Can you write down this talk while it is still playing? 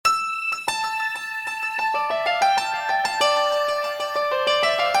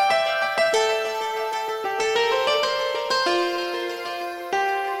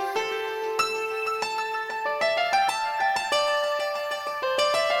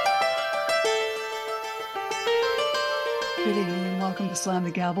Good evening and welcome to Slam the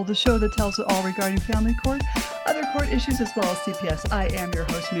Gavel, the show that tells it all regarding family court, other court issues, as well as CPS. I am your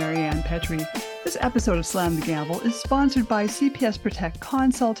host, Marianne Petrie. This episode of Slam the Gavel is sponsored by CPS Protect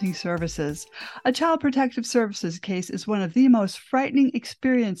Consulting Services. A child protective services case is one of the most frightening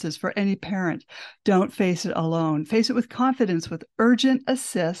experiences for any parent. Don't face it alone. Face it with confidence with Urgent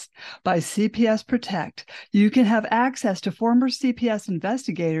Assist by CPS Protect. You can have access to former CPS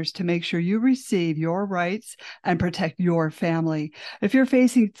investigators to make sure you receive your rights and protect your family. If you're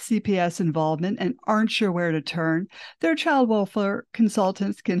facing CPS involvement and aren't sure where to turn, their child welfare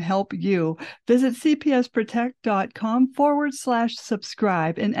consultants can help you. Visit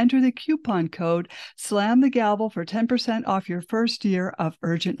cpsprotect.com/subscribe and enter the coupon code SLAMTHEGAVEL for 10% off your first year of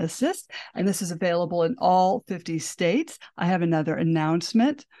Urgent Assist. And this is available in all 50 states. I have another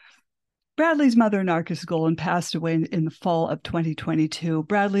announcement. Bradley's mother, Narcissa Golan, passed away in the fall of 2022.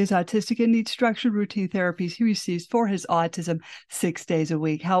 Bradley is autistic and needs structured routine therapies he receives for his autism 6 days a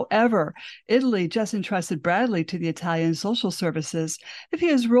week. However, Italy just entrusted Bradley to the Italian social services. If he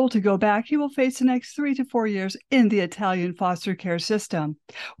is ruled to go back, he will face the next 3 to 4 years in the Italian foster care system,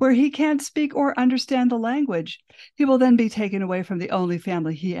 where he can't speak or understand the language. He will then be taken away from the only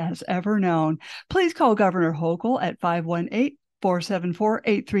family he has ever known. Please call Governor Hochul at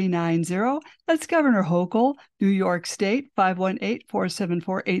 518-474-8390. That's Governor Hochul, New York State,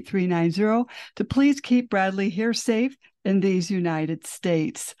 518-474-8390, to please keep Bradley here safe in these United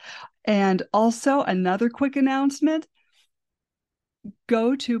States. And also another quick announcement.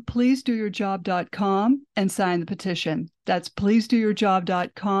 Go to pleasedoyourjob.com and sign the petition. That's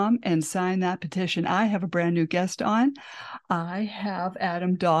pleasedoyourjob.com and sign that petition. I have a brand new guest on. I have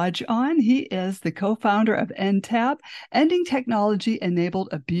Adam Dodge on. He is the co-founder of EndTAB, Ending Technology-Enabled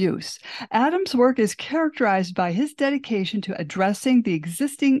Abuse. Adam's work is characterized by his dedication to addressing the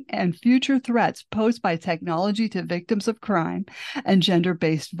existing and future threats posed by technology to victims of crime and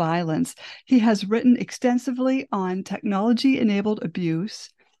gender-based violence. He has written extensively on technology-enabled abuse,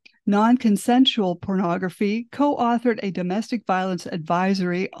 non-consensual pornography, co-authored a domestic violence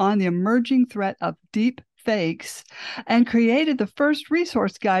advisory on the emerging threat of deep fakes, and created the first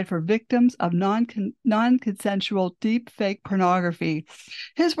resource guide for victims of non-consensual deep fake pornography.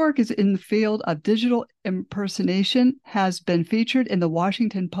 His work is in the field of digital impersonation, has been featured in the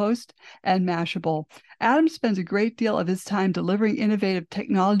Washington Post and Mashable. Adam spends a great deal of his time delivering innovative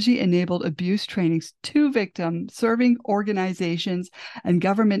technology-enabled abuse trainings to victim-serving organizations and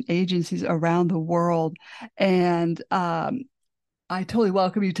government agencies around the world. And I totally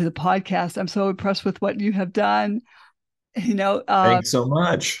welcome you to the podcast. I'm so impressed with what you have done. Thanks so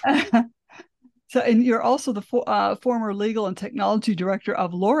much. So, and you're also the former legal and technology director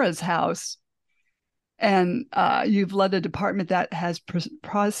of Laura's House. And you've led a department that has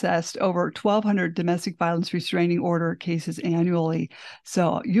processed over 1,200 domestic violence restraining order cases annually.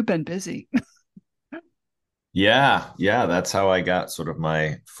 So you've been busy. Yeah, that's how I got sort of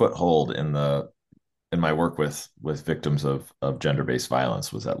my foothold in my work with victims of gender-based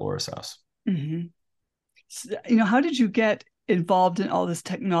violence was at Laura's House. Mm-hmm. So, how did you get involved in all this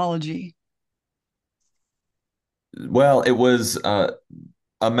technology? Well, it was a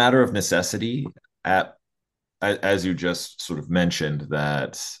matter of necessity. As you just sort of mentioned,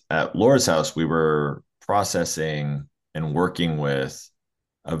 that at Laura's House we were processing and working with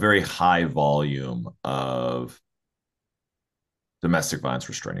a very high volume of domestic violence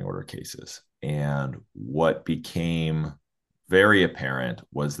restraining order cases. And what became very apparent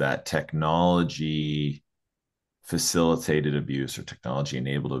was that technology facilitated abuse or technology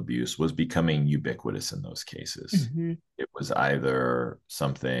enabled abuse was becoming ubiquitous in those cases. Mm-hmm. It was either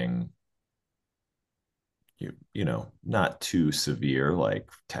something not too severe like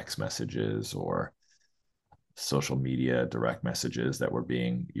text messages or social media direct messages that were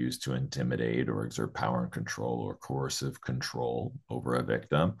being used to intimidate or exert power and control or coercive control over a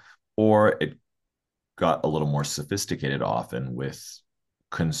victim, or it got a little more sophisticated often with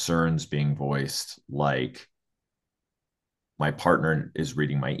concerns being voiced like, my partner is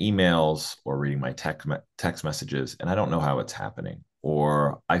reading my emails or reading my text messages and I don't know how it's happening,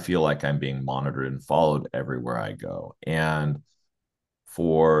 or I feel like I'm being monitored and followed everywhere I go. And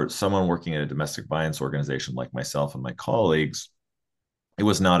for someone working at a domestic violence organization like myself and my colleagues, it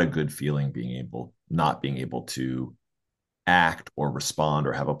was not a good feeling not being able to act or respond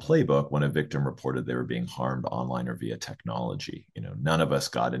or have a playbook when a victim reported they were being harmed online or via technology. None of us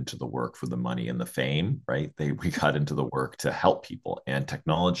got into the work for the money and the fame, right? We got into the work to help people, and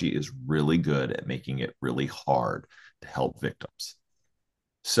technology is really good at making it really hard to help victims.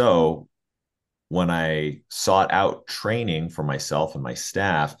 So when I sought out training for myself and my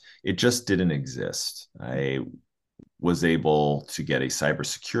staff, it just didn't exist. was able to get a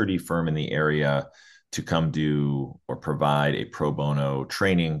cybersecurity firm in the area to come do or provide a pro bono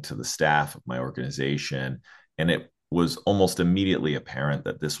training to the staff of my organization. And it was almost immediately apparent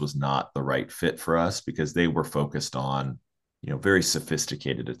that this was not the right fit for us because they were focused on, very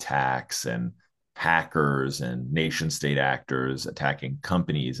sophisticated attacks and hackers and nation state actors attacking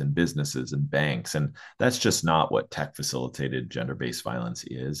companies and businesses and banks. And that's just not what tech facilitated gender based violence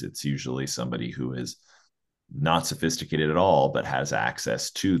is. It's usually somebody who is not sophisticated at all, but has access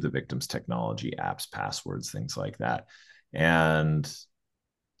to the victim's technology, apps, passwords, things like that. And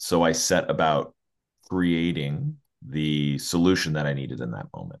so I set about creating the solution that I needed in that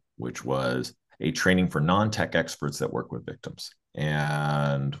moment, which was a training for non-tech experts that work with victims.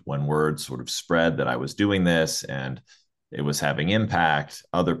 And when word sort of spread that I was doing this and it was having impact,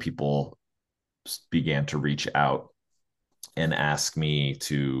 other people began to reach out and ask me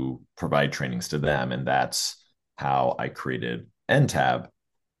to provide trainings to them. And that's how I created EndTAB.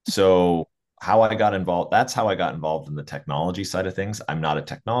 So that's how I got involved in the technology side of things. I'm not a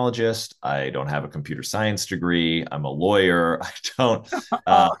technologist. I don't have a computer science degree. I'm a lawyer.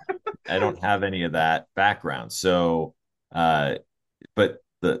 Uh, I don't have any of that background. So, but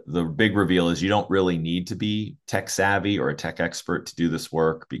the big reveal is you don't really need to be tech savvy or a tech expert to do this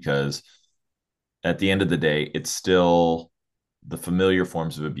work, because at the end of the day, it's still the familiar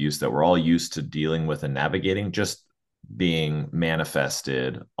forms of abuse that we're all used to dealing with and navigating, just being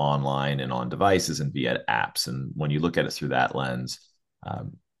manifested online and on devices and via apps. And when you look at it through that lens,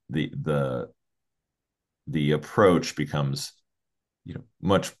 the the approach becomes,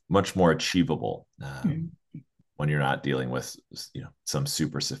 much more achievable when you're not dealing with, some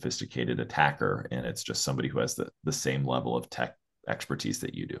super sophisticated attacker, and it's just somebody who has the same level of tech expertise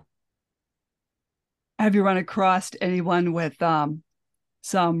that you do. Have you run across anyone with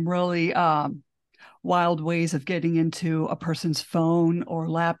some really wild ways of getting into a person's phone or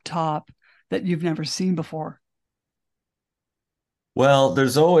laptop that you've never seen before? Well,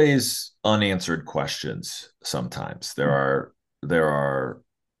 there's always unanswered questions sometimes. There are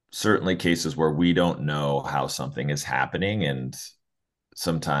certainly cases where we don't know how something is happening, and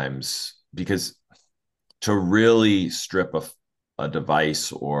sometimes, because to really strip a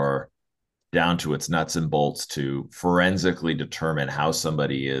device or down to its nuts and bolts to forensically determine how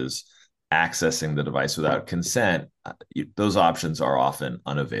somebody is accessing the device without consent, those options are often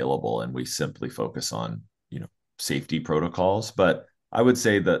unavailable, and we simply focus on, safety protocols. But I would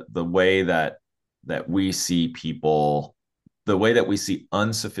say that the way that we see people, the way that we see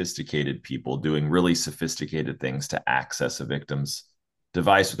unsophisticated people doing really sophisticated things to access a victim's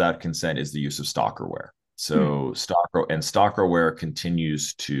device without consent is the use of stalkerware. So stalkerware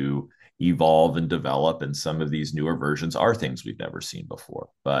continues to evolve and develop, and some of these newer versions are things we've never seen before.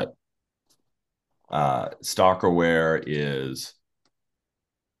 But stalkerware is,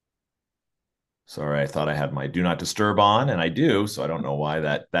 sorry, I thought I had my do not disturb on, and I do, so I don't know why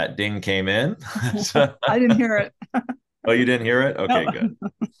that ding came in. I didn't hear it. Oh, you didn't hear it? Okay, No. good.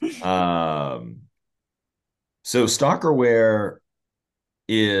 So stalkerware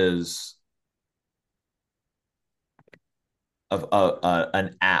is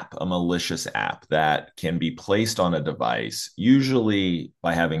an app, a malicious app that can be placed on a device, usually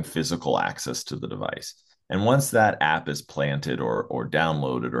by having physical access to the device. And once that app is planted or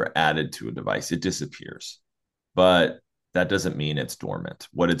downloaded or added to a device, it disappears. But that doesn't mean it's dormant.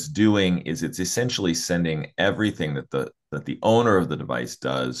 What it's doing is it's essentially sending everything that the owner of the device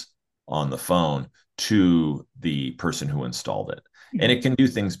does on the phone to the person who installed it. And it can do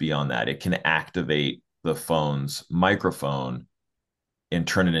things beyond that. It can activate the phone's microphone and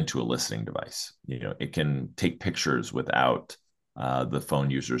turn it into a listening device. It can take pictures without the phone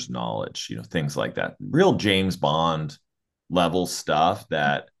user's knowledge, things like that. Real James Bond level stuff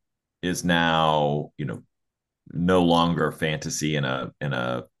that is now, no longer fantasy in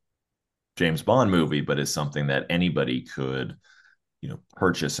a James Bond movie, but is something that anybody could,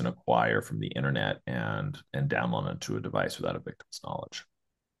 purchase and acquire from the internet and download onto a device without a victim's knowledge.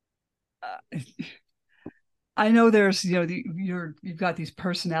 I know there's, you've got these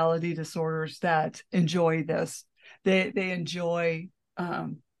personality disorders that enjoy this. They enjoy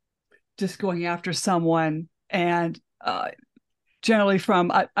just going after someone, and generally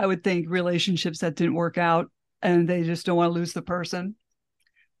from I would think relationships that didn't work out, and they just don't want to lose the person,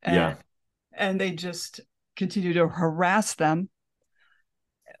 and Yeah. and they just continue to harass them.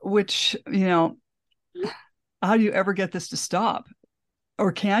 Which, how do you ever get this to stop,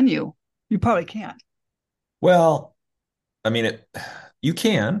 or can you? You probably can't. Well, I mean, you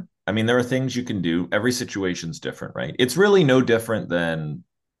can. I mean, there are things you can do. Every situation's different, right? It's really no different than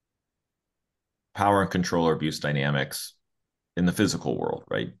power and control or abuse dynamics in the physical world,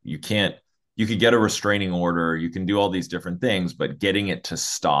 right? You could get a restraining order, you can do all these different things, but getting it to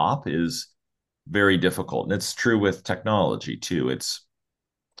stop is very difficult. And it's true with technology too. It's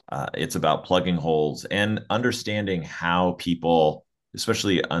about plugging holes and understanding how people,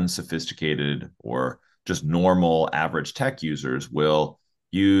 especially unsophisticated or just normal average tech users, will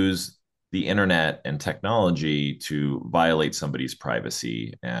use the internet and technology to violate somebody's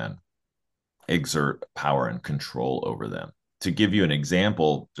privacy and exert power and control over them. To give you an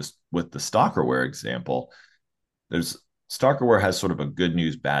example, just with the stalkerware example, there's stalkerware has sort of a good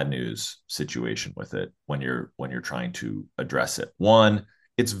news, bad news situation with it when you're trying to address it. One,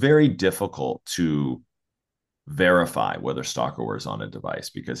 it's very difficult to verify whether stalkerware is on a device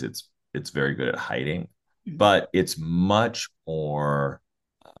because it's very good at hiding, but it's much more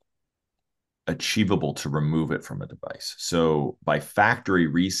achievable to remove it from a device. So by factory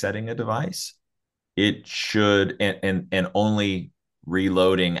resetting a device, it should and only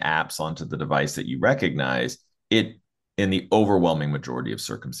reloading apps onto the device that you recognize, it in the overwhelming majority of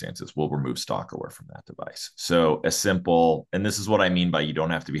circumstances will remove stalkerware from that device. So a simple, and this is what I mean by you don't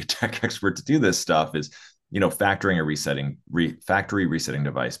have to be a tech expert to do this stuff, is factoring a factory resetting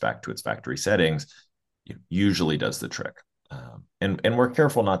device back to its factory settings usually does the trick. And we're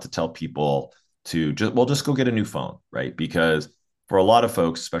careful not to tell people to just go get a new phone, right? Because for a lot of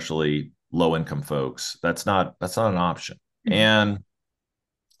folks, especially low income folks, that's not an option. Mm-hmm. And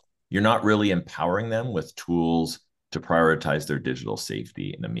you're not really empowering them with tools to prioritize their digital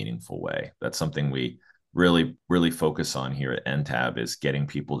safety in a meaningful way. That's something we really, really focus on here at EndTAB, is getting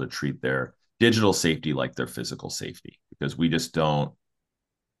people to treat their digital safety like their physical safety, because we just don't.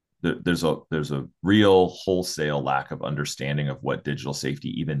 There's a real wholesale lack of understanding of what digital safety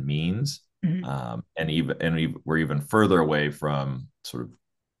even means, and we're even further away from sort of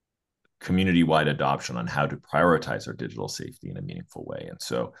community-wide adoption on how to prioritize our digital safety in a meaningful way. And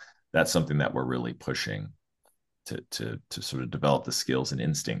so that's something that we're really pushing to sort of develop the skills and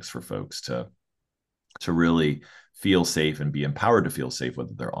instincts for folks to really feel safe and be empowered to feel safe,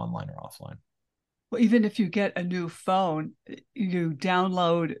 whether they're online or offline. Well, even if you get a new phone, you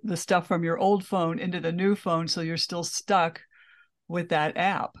download the stuff from your old phone into the new phone, so you're still stuck with that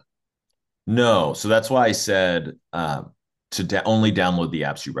app. No, so that's why I said only download the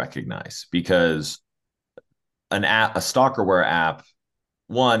apps you recognize, because a stalkerware app,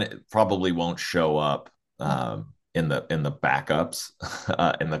 one, it probably won't show up in the backups,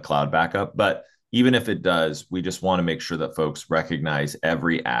 in the cloud backup. But even if it does, we just want to make sure that folks recognize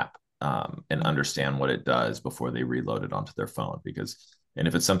every app and understand what it does before they reload it onto their phone. And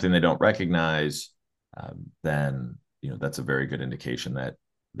if it's something they don't recognize, then that's a very good indication that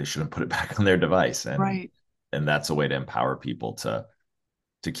they shouldn't put it back on their device. And right. And that's a way to empower people to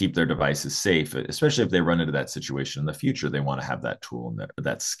keep their devices safe, especially if they run into that situation in the future. They want to have that tool and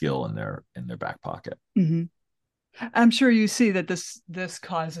that skill in their back pocket. Mm-hmm. I'm sure you see that this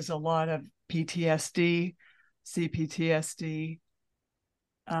causes a lot of PTSD, CPTSD.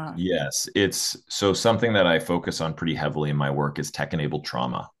 Yes, it's so something that I focus on pretty heavily in my work is tech-enabled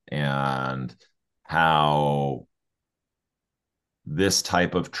trauma, and how this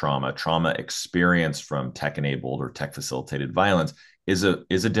type of trauma experienced from tech-enabled or tech-facilitated violence is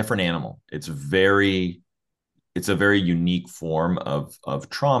a different animal. It's a very unique form of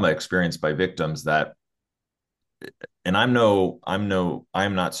trauma experienced by victims that, and I'm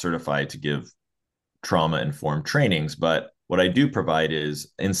not certified to give trauma-informed trainings, but what I do provide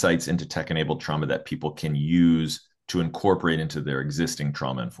is insights into tech-enabled trauma that people can use to incorporate into their existing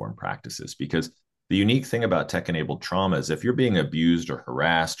trauma-informed practices. Because the unique thing about tech-enabled trauma is if you're being abused or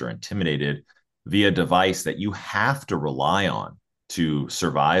harassed or intimidated via a device that you have to rely on to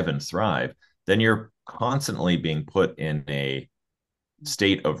survive and thrive, then you're constantly being put in a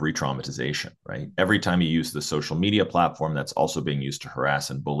state of re-traumatization, right? Every time you use the social media platform that's also being used to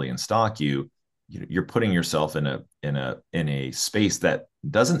harass and bully and stalk you, you're putting yourself in a space that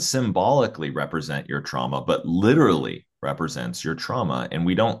doesn't symbolically represent your trauma, but literally represents your trauma. And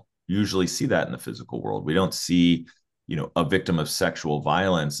we don't usually see that in the physical world. We don't see, a victim of sexual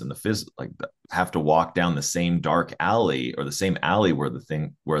violence in the have to walk down the same dark alley or the same alley where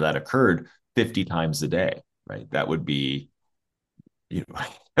that occurred 50 times a day, right? That would be,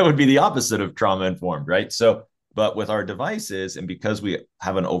 that would be the opposite of trauma informed, right? So, but with our devices, and because we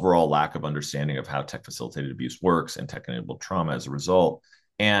have an overall lack of understanding of how tech facilitated abuse works and tech enabled trauma as a result,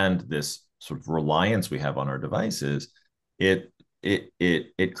 and this sort of reliance we have on our devices, it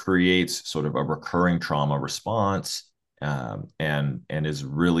creates sort of a recurring trauma response, and is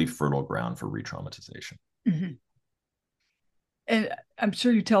really fertile ground for re-traumatization. Mm-hmm. And I'm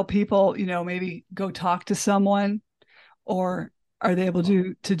sure you tell people, maybe go talk to someone, or are they able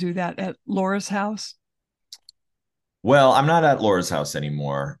to do that at Laura's house? Well, I'm not at Laura's house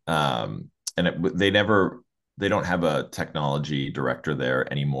anymore. They don't have a technology director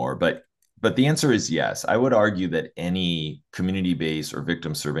there anymore. But the answer is yes. I would argue that any community-based or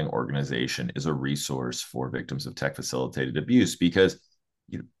victim-serving organization is a resource for victims of tech-facilitated abuse because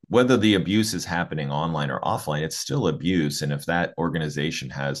whether the abuse is happening online or offline, it's still abuse. And if that organization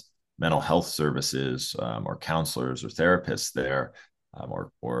has mental health services or counselors or therapists there,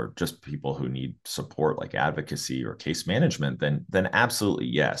 or just people who need support like advocacy or case management, then absolutely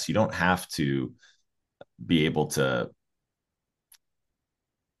yes. You don't have to be able to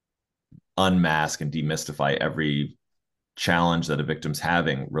unmask and demystify every challenge that a victim's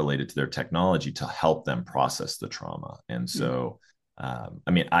having related to their technology to help them process the trauma. And so, I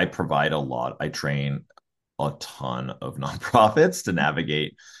mean, I train a ton of nonprofits to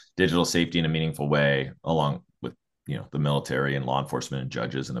navigate digital safety in a meaningful way, along with the military and law enforcement and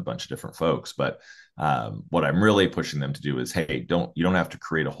judges and a bunch of different folks. But what I'm really pushing them to do is, hey, you don't have to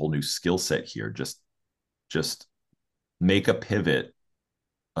create a whole new skill set here. Just make a pivot,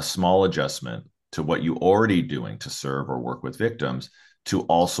 a small adjustment to what you already doing to serve or work with victims to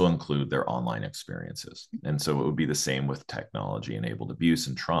also include their online experiences. And so it would be the same with technology enabled abuse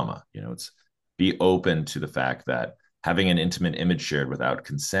and trauma. It's be open to the fact that having an intimate image shared without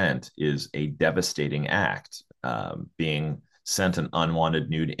consent is a devastating act. Being sent an unwanted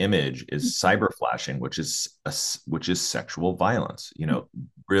nude image is cyber flashing, which is sexual violence.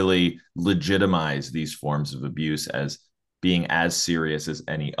 Really legitimize these forms of abuse as being as serious as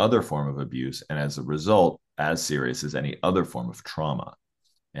any other form of abuse, and as a result, as serious as any other form of trauma.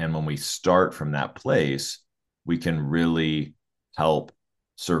 And when we start from that place, we can really help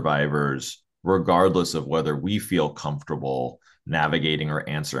survivors, regardless of whether we feel comfortable navigating or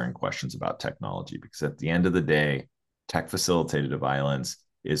answering questions about technology. Because at the end of the day, tech facilitated violence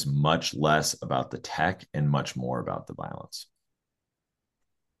is much less about the tech and much more about the violence.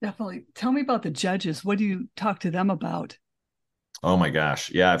 Definitely. Tell me about the judges. What do you talk to them about? Oh my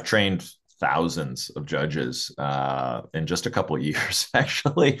gosh. Yeah, I've trained thousands of judges in just a couple of years,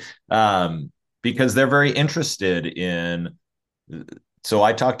 actually, because they're very interested in. So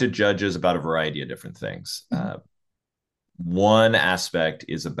I talk to judges about a variety of different things. One aspect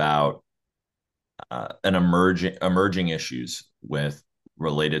is about an emerging issues with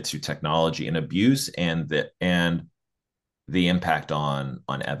related to technology and abuse and the impact on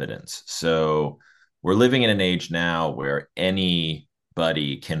evidence. So we're living in an age now where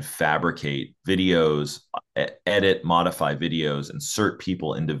anybody can fabricate videos, edit, modify videos, insert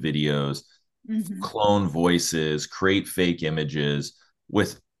people into videos, clone voices, create fake images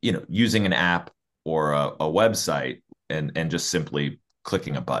with using an app or a website and just simply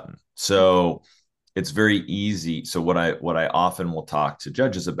clicking a button. So it's very easy. So what I often will talk to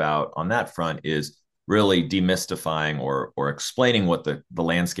judges about on that front is really demystifying or explaining what the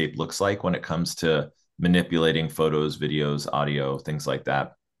landscape looks like when it comes to manipulating photos, videos, audio, things like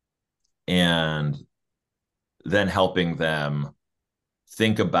that. And then helping them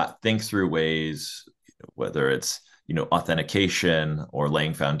think through ways, whether it's, authentication or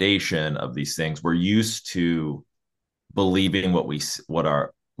laying foundation of these things. We're used to believing we're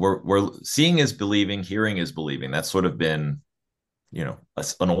seeing is believing, hearing is believing. That's sort of been an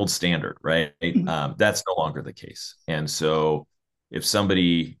old standard, right? That's no longer the case. And so if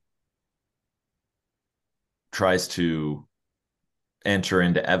somebody tries to enter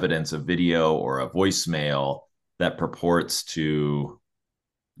into evidence, a video or a voicemail that purports to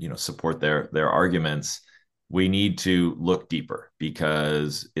support their arguments, we need to look deeper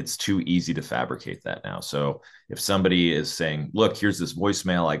because it's too easy to fabricate that now. So if somebody is saying, look, here's this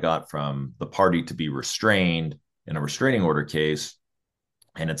voicemail I got from the party to be restrained in a restraining order case,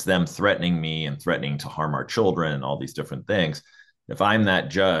 and it's them threatening me and threatening to harm our children and all these different things. If I'm that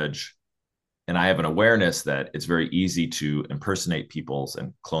judge and I have an awareness that it's very easy to impersonate people's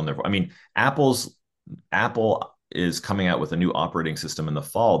and clone their, I mean, Apple is coming out with a new operating system in the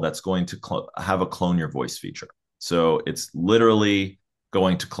fall that's going to have a clone your voice feature. So it's literally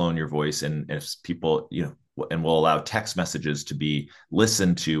going to clone your voice, and if people, and will allow text messages to be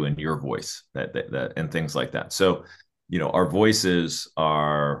listened to in your voice, that and things like that. So our voices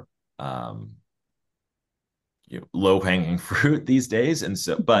are low hanging fruit these days. And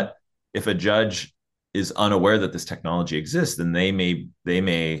so, but if a judge is unaware that this technology exists, then they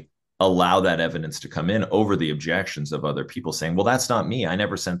may allow that evidence to come in over the objections of other people saying, well, that's not me. I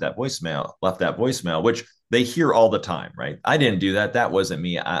never left that voicemail, which they hear all the time, right? I didn't do that. That wasn't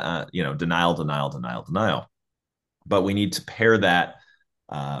me. Denial. But we need to pair that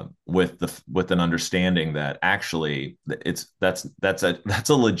with an understanding that actually that's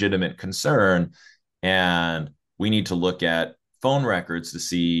a legitimate concern, and we need to look at phone records to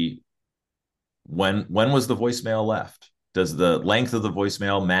see when was the voicemail left. Does the length of the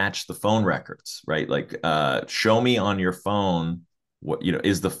voicemail match the phone records, right? Like, show me on your phone what,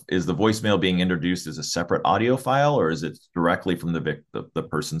 is the voicemail being introduced as a separate audio file, or is it directly from the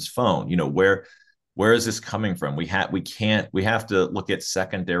person's phone? Where is this coming from? We have to look at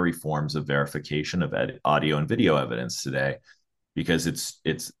secondary forms of verification of audio and video evidence today, because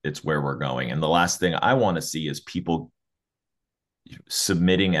it's where we're going. And the last thing I want to see is people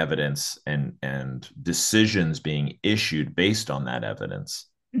submitting evidence and decisions being issued based on that evidence,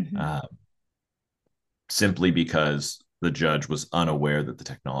 uh, simply because the judge was unaware that the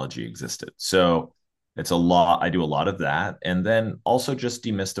technology existed. So it's a lot. I do a lot of that, and then also just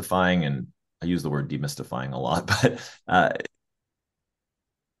demystifying, and I use the word demystifying a lot, but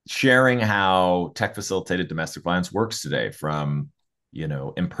sharing how tech facilitated domestic violence works today, from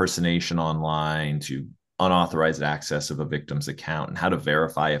impersonation online to unauthorized access of a victim's account, and how to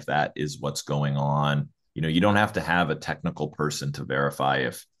verify if that is what's going on. You don't have to have a technical person to verify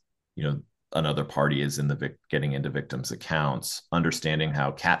if another party is getting into victims' accounts. Understanding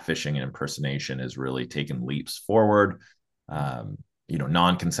how catfishing and impersonation is really taken leaps forward.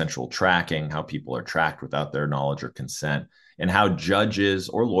 Non-consensual tracking, how people are tracked without their knowledge or consent, and how judges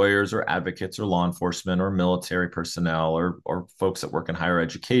or lawyers or advocates or law enforcement or military personnel or folks that work in higher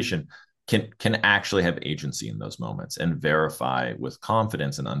education can actually have agency in those moments and verify with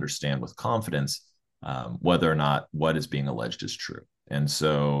confidence and understand with confidence whether or not what is being alleged is true. And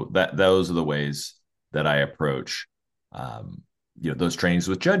so those are the ways that I approach those trainings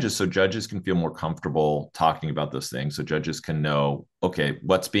with judges, so judges can feel more comfortable talking about those things, so judges can know, okay,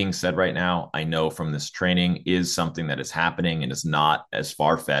 what's being said right now, I know from this training, is something that is happening and is not as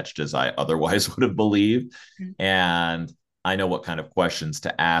far-fetched as I otherwise would have believed. Mm-hmm. And I know what kind of questions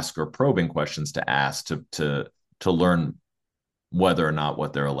to ask, or probing questions to ask, to learn whether or not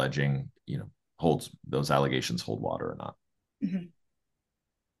what they're alleging, those allegations hold water or not.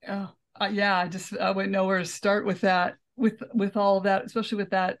 Mm-hmm. I wouldn't know where to start with that, with all of that, especially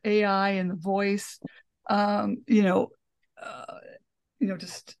with that AI and the voice,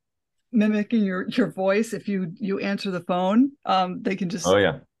 just mimicking your voice. If you answer the phone, they can just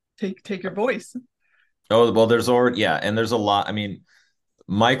take your voice. Oh, well, there's a lot. I mean,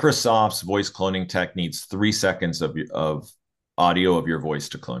 Microsoft's voice cloning tech needs 3 seconds of audio of your voice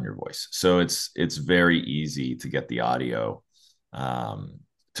to clone your voice. So it's very easy to get the audio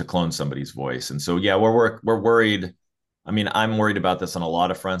to clone somebody's voice. And so, yeah, we're worried. I mean, I'm worried about this on a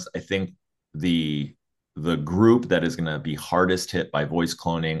lot of fronts. I think the group that is going to be hardest hit by voice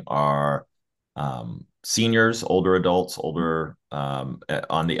cloning are seniors, older adults, on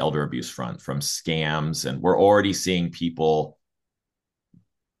the elder abuse front, from scams. And we're already seeing people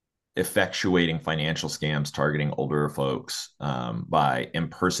effectuating financial scams targeting older folks by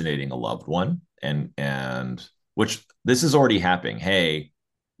impersonating a loved one, and which this is already happening. Hey,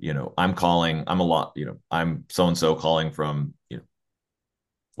 I'm so-and-so calling from,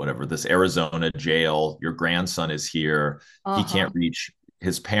 whatever, this Arizona jail. Your grandson is here. He can't reach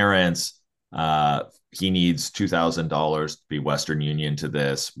his parents. He needs $2,000 to be Western Union to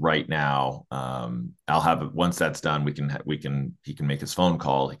this right now. I'll have it once that's done. He can make his phone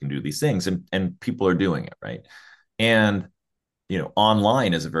call. He can do these things, and people are doing it, right? And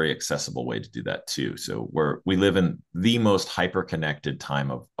online is a very accessible way to do that too. So we live in the most hyper-connected time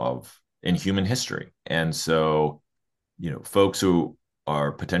in human history, and so folks who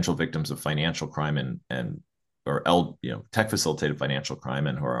are potential victims of financial crime or tech facilitated financial crime,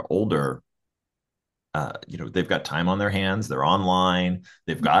 and who are older, they've got time on their hands, they're online,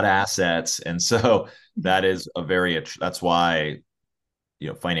 they've got assets. And so that's why,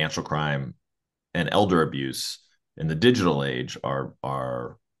 financial crime and elder abuse in the digital age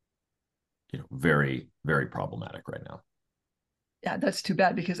are very, very problematic right now. Yeah, that's too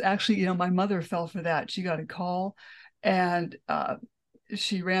bad, because actually, my mother fell for that. She got a call, and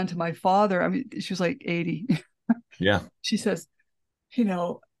she ran to my father. I mean, she was like 80. Yeah. She says,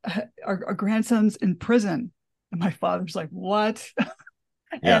 our grandson's in prison. And my father's like, what?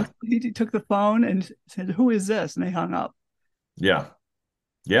 Yeah. And he took the phone and said, who is this? And they hung up. Yeah.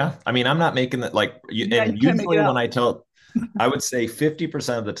 Yeah. I mean, I'm not making that and usually when I would say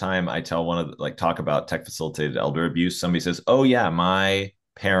 50% of the time I tell talk about tech facilitated elder abuse, somebody says, oh yeah, my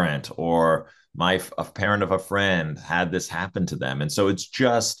parent or a parent of a friend had this happen to them. And so it's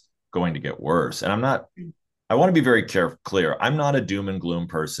just going to get worse. And I want to be very clear. I'm not a doom and gloom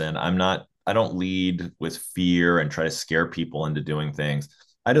person. I'm not I don't lead with fear and try to scare people into doing things.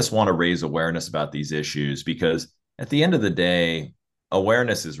 I just want to raise awareness about these issues because at the end of the day,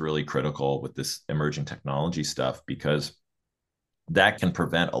 awareness is really critical with this emerging technology stuff because that can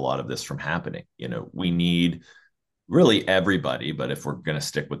prevent a lot of this from happening. We need really everybody, but if we're going to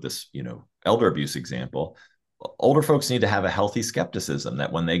stick with this, elder abuse example, older folks need to have a healthy skepticism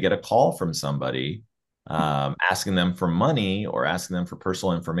that when they get a call from somebody asking them for money or asking them for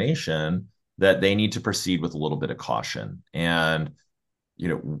personal information, that they need to proceed with a little bit of caution. And, you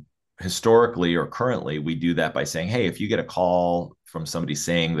know, historically or currently, we do that by saying, hey, if you get a call from somebody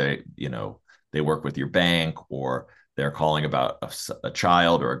saying that, they work with your bank or they're calling about a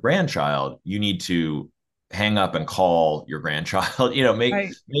child or a grandchild, you need to hang up and call your grandchild,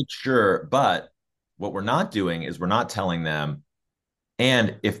 Right. make sure. But what we're not doing is we're not telling them,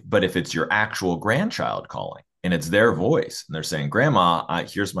 but if it's your actual grandchild calling and it's their voice and they're saying, Grandma, I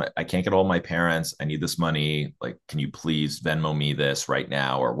can't get all my parents. I need this money. Like, can you please Venmo me this right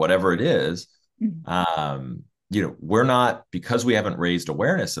now or whatever it is? Mhm. We're not, because we haven't raised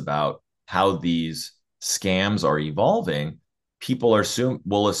awareness about how these scams are evolving, people are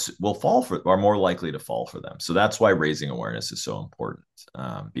more likely to fall for them. So that's why raising awareness is so important.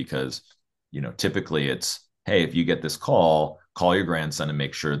 Because, typically it's, hey, if you get this call your grandson and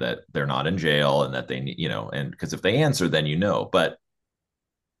make sure that they're not in jail and that they need, and because if they answer, then but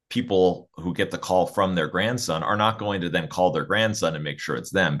people who get the call from their grandson are not going to then call their grandson and make sure it's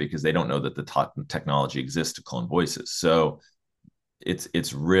them because they don't know that the technology exists to clone voices. So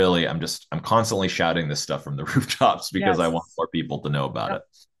it's really, I'm constantly shouting this stuff from the rooftops because I want Yes. more people to know about Yep.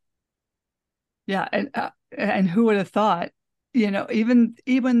 it. Yeah, and who would have thought,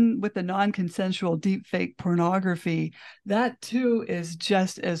 even with the non-consensual deep fake pornography, that too is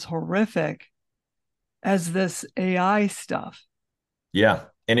just as horrific as this AI stuff. Yeah,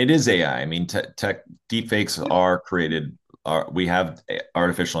 and it is AI. I mean, tech deepfakes are created. We have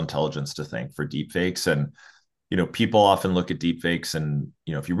artificial intelligence to thank for deepfakes, and people often look at deepfakes, and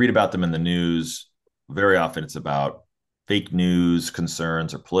if you read about them in the news, very often it's about fake news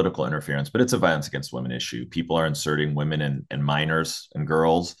concerns or political interference, but it's a violence against women issue. People are inserting women and minors and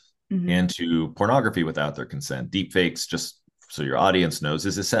girls Mhm. into pornography without their consent. Deepfakes, just so your audience knows,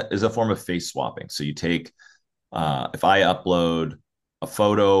 is a form of face swapping. So you take if I upload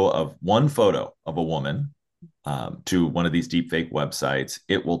one photo of a woman to one of these deepfake websites,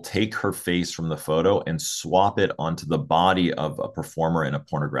 it will take her face from the photo and swap it onto the body of a performer in a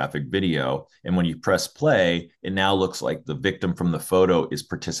pornographic video. And when you press play, it now looks like the victim from the photo is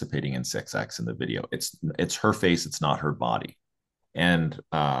participating in sex acts in the video. It's her face, it's not her body. And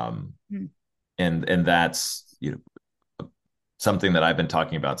Mhm. and that's something that I've been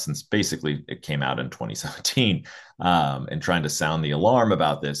talking about since basically it came out in 2017, and trying to sound the alarm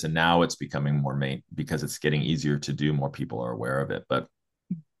about this. And now it's becoming more main because it's getting easier to do. More people are aware of it, but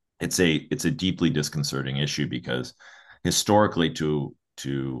it's a deeply disconcerting issue because historically to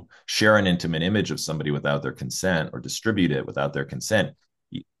share an intimate image of somebody without their consent or distribute it without their consent,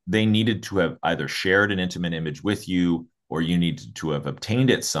 they needed to have either shared an intimate image with you or you needed to have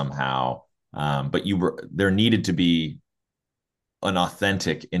obtained it somehow. But there needed to be an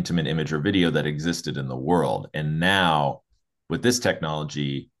authentic, intimate image or video that existed in the world. And now, with this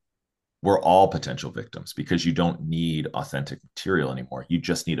technology, we're all potential victims because you don't need authentic material anymore. You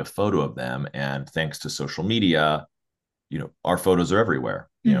just need a photo of them. And thanks to social media, our photos are everywhere,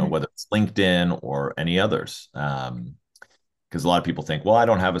 Mhm. whether it's LinkedIn or any others. Because a lot of people think, well, I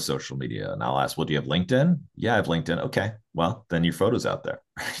don't have a social media. And I'll ask, well, do you have LinkedIn? Yeah, I have LinkedIn. Okay. Well, then your photo's out there.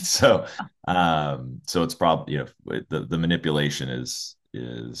 Right. So it's probably, the manipulation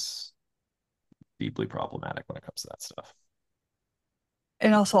is deeply problematic when it comes to that stuff.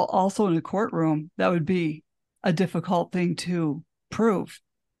 And also in a courtroom, that would be a difficult thing to prove.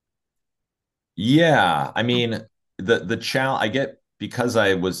 Yeah. I mean, the challenge I get because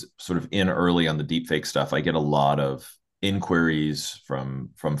I was sort of in early on the deepfake stuff, I get a lot of inquiries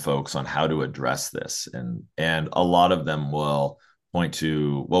from folks on how to address this. And a lot of them will point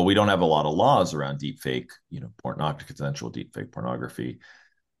to, well, we don't have a lot of laws around deepfake, not consensual deepfake pornography.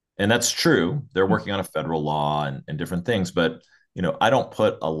 And that's true. They're working on a federal law and different things, but I don't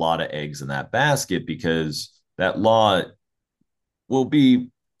put a lot of eggs in that basket because that law will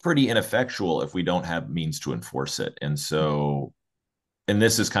be pretty ineffectual if we don't have means to enforce it. And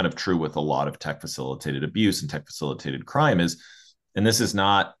this is kind of true with a lot of tech facilitated abuse and tech facilitated crime and this is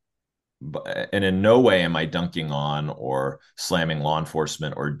not, and in no way am I dunking on or slamming law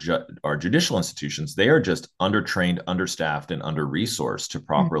enforcement or judicial institutions. They are just undertrained, understaffed, and under resourced to Mhm.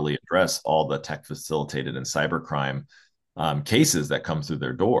 properly address all the tech facilitated and cybercrime cases that come through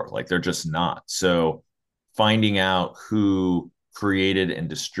their door. Like they're just not. So finding out who created and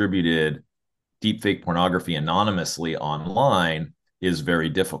distributed deepfake pornography anonymously online is very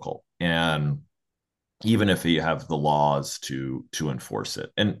difficult. And even if you have the laws to enforce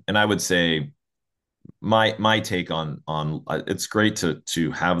it. And I would say my take on it's great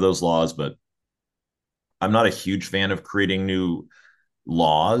to have those laws, but I'm not a huge fan of creating new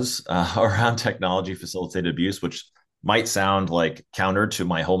laws around technology facilitated abuse, which might sound like counter to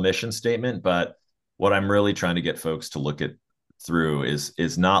my whole mission statement. But what I'm really trying to get folks to look at through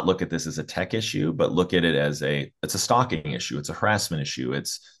is not look at this as a tech issue, but look at it as it's a stalking issue, it's a harassment issue,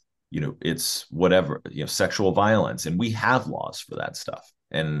 it's whatever, sexual violence, and we have laws for that stuff.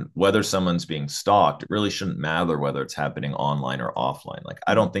 And whether someone's being stalked, it really shouldn't matter whether it's happening online or offline. Like,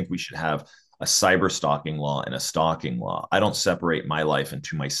 I don't think we should have a cyber stalking law and a stalking law. I don't separate my life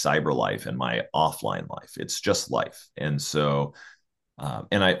into my cyber life and my offline life. It's just life. And so,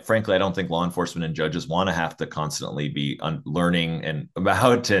 and frankly, I don't think law enforcement and judges want to have to constantly be learning and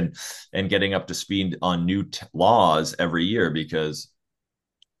about and getting up to speed on new laws every year, because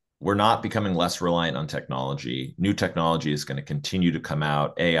we're not becoming less reliant on technology. New technology is going to continue to come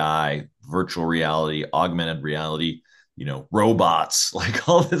out: AI, virtual reality, augmented reality, robots. Like,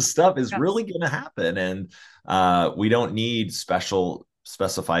 all this stuff is really going to happen. And we don't need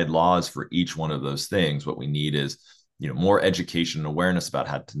specified laws for each one of those things. What we need is, more education and awareness about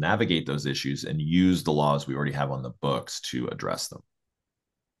how to navigate those issues and use the laws we already have on the books to address them.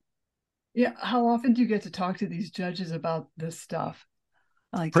 Yeah. How often do you get to talk to these judges about this stuff?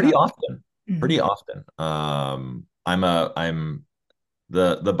 Like, Pretty often. Mhm. Pretty often. I'm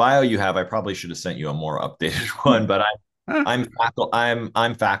the bio you have, I probably should have sent you a more updated one, but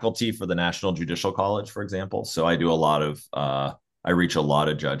I'm faculty for the National Judicial College, for example. So I do a lot of I reach a lot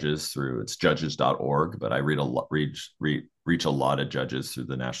of judges through, it's judges.org, but I reach a lot of judges through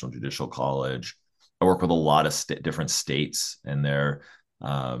the National Judicial College. I work with a lot of different states, and I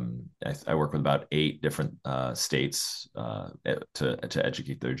work with about 8 different states to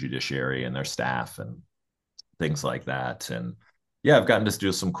educate their judiciary and their staff and things like that. And yeah, I've gotten to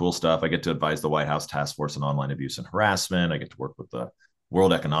do some cool stuff. I get to advise the White House Task Force on Online Abuse and Harassment. I get to work with the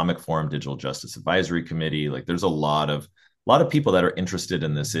World Economic Forum Digital Justice Advisory Committee. Like, there's a lot of people that are interested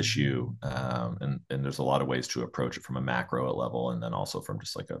in this issue, and there's a lot of ways to approach it from a macro level, and then also from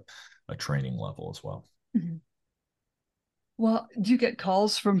just like a training level as well. Mm-hmm. Well, do you get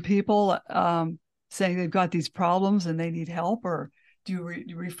calls from people saying they've got these problems and they need help, or do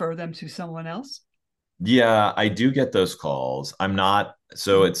you refer them to someone else? Yeah, I do get those calls. I'm not,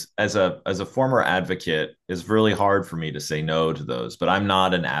 so it's, as a former advocate, it's really hard for me to say no to those, but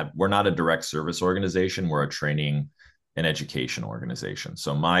we're not a direct service organization. We're a training and education organization.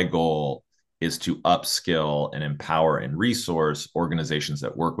 So my goal is to upskill and empower and resource organizations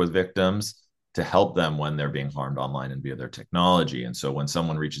that work with victims to help them when they're being harmed online and via their technology. And so when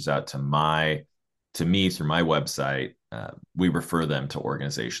someone reaches out to me through my website, we refer them to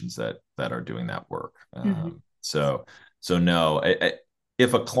organizations that are doing that work. Mm-hmm. So no,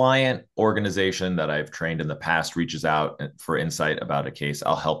 if a client organization that I've trained in the past reaches out for insight about a case,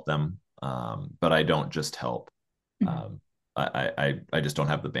 I'll help them, but I don't just help. Mm-hmm. Um, I just don't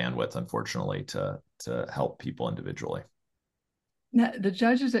have the bandwidth, unfortunately, to help people individually. Now, the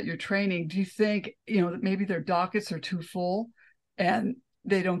judges that you're training, do you think, that maybe their dockets are too full and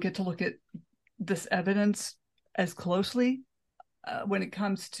they don't get to look at this evidence as closely when it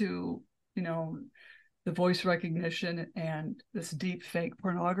comes to, the voice recognition and this deep fake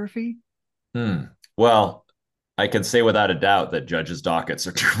pornography? Well, I can say without a doubt that judges' dockets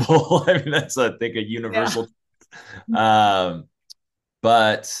are too full. I mean, that's, I think, a Yeah. universal. Um,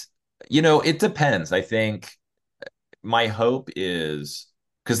 but it depends. I think my hope is,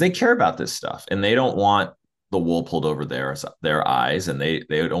 because they care about this stuff and they don't want the wool pulled over their eyes, and they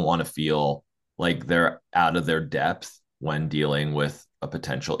don't want to feel like they're out of their depth when dealing with a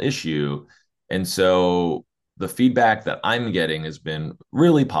potential issue. And so the feedback that I'm getting has been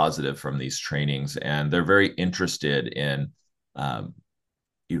really positive from these trainings, and they're very interested in um,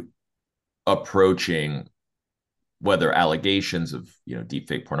 you approaching whether allegations of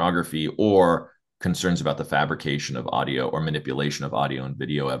deepfake pornography or concerns about the fabrication of audio or manipulation of audio and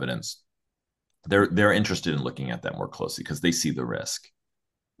video evidence. They're interested in looking at that more closely because they see the risk.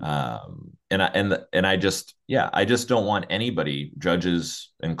 I just don't want anybody,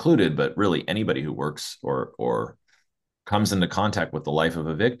 judges included, but really anybody who works or comes into contact with the life of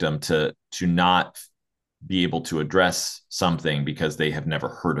a victim to not be able to address something because they have never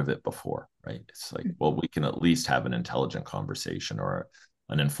heard of it before, right? It's like, well, we can at least have an intelligent conversation or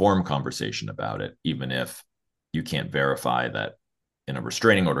an informed conversation about it, even if you can't verify that in a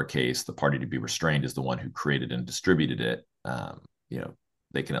restraining order case, the party to be restrained is the one who created and distributed it. You know,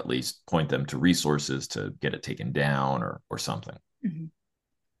 they can at least point them to resources to get it taken down or something. Mm-hmm.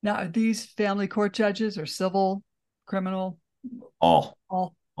 Now, are these family court judges or civil, criminal? All,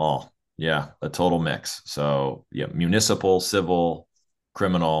 All. all, yeah, a total mix. So yeah, municipal, civil,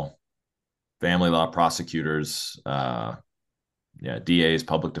 criminal, family law prosecutors, yeah, DAs,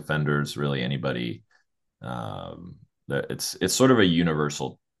 public defenders, really anybody. Um, it's sort of a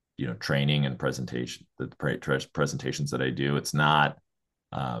universal, training and presentation, the presentations that I do. It's not.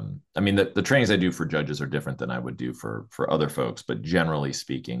 I mean, the trainings I do for judges are different than I would do for other folks, but generally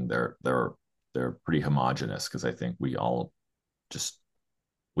speaking, they're pretty homogenous because I think just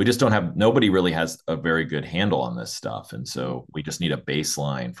we just don't have nobody really has a very good handle on this stuff, and so we just need a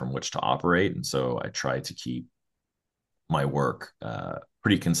baseline from which to operate. And so I try to keep my work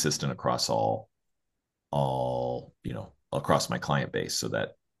pretty consistent across all across my client base so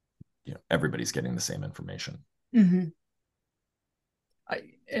that everybody's getting the same information. Mm-hmm.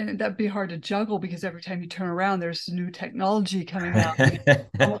 And that'd be hard to juggle because every time you turn around, there's new technology coming out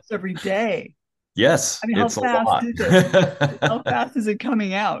almost every day. Yes, I mean, how it's a fast lot. is it? How fast is it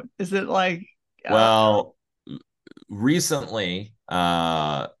coming out? Is it like, Well, recently,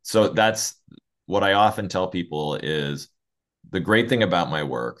 so that's what I often tell people is the great thing about my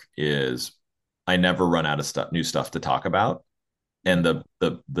work is I never run out of new stuff to talk about. And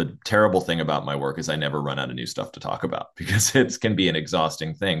the terrible thing about my work is I never run out of new stuff to talk about because it can be an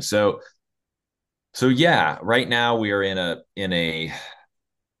exhausting thing. So yeah, right now we are in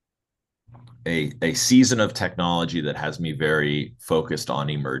a season of technology that has me very focused on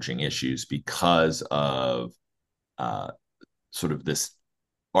emerging issues because of sort of this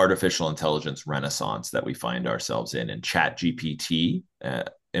artificial intelligence renaissance that we find ourselves in chat GPT,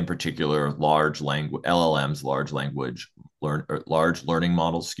 in particular, large language LLMs, large learning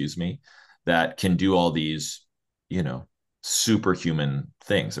models, excuse me, that can do all these, superhuman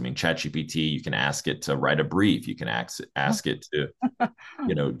things. I mean, chat GPT, you can ask it to write a brief, you can ask it to,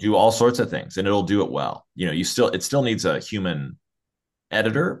 do all sorts of things and it'll do it well. It still needs a human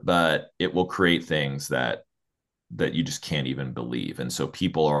editor, but it will create things that you just can't even believe. And so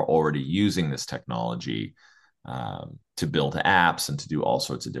people are already using this technology to build apps and to do all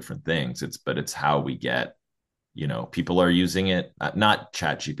sorts of different things. It's how we get, people are using it, not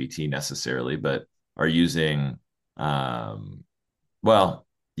chat GPT necessarily, but are using, well,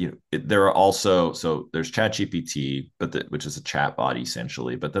 there are also, so there's chat GPT, which is a chat bot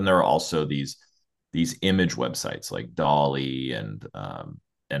essentially, but then there are also these image websites like Dolly and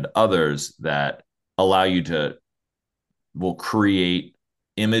others that allow you to will create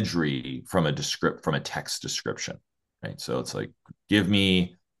imagery from a text description, right? So it's like,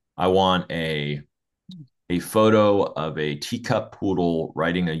 I want a photo of a teacup poodle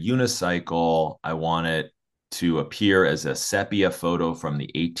riding a unicycle. I want it to appear as a sepia photo from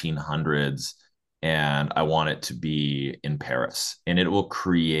the 1800s, and I want it to be in Paris, and it will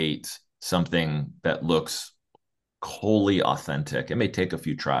create something that looks wholly authentic. It may take a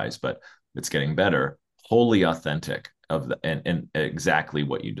few tries, but it's getting better. Wholly authentic and exactly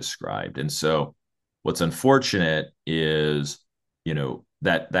what you described. And so what's unfortunate is,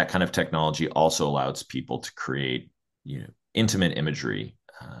 that kind of technology also allows people to create, intimate imagery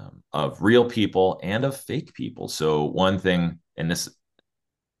of real people and of fake people. So one thing, and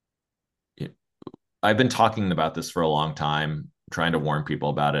I've been talking about this for a long time, trying to warn people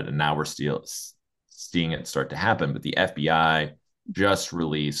about it, and now we're still seeing it start to happen. But the FBI just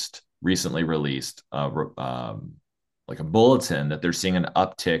recently released like a bulletin that they're seeing an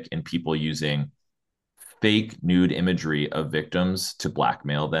uptick in people using fake nude imagery of victims to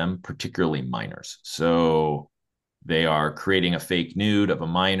blackmail them, particularly minors. So they are creating a fake nude of a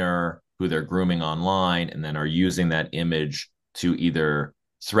minor who they're grooming online and then are using that image to either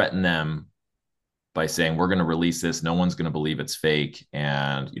threaten them by saying, we're going to release this, no one's going to believe it's fake,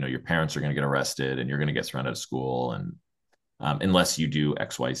 and your parents are going to get arrested and you're going to get thrown out of school, and unless you do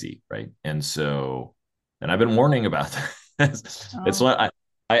XYZ, right? And I've been warning about this. It's what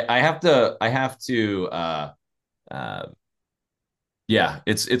I have to yeah,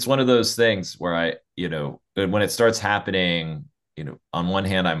 it's one of those things where when it starts happening, on one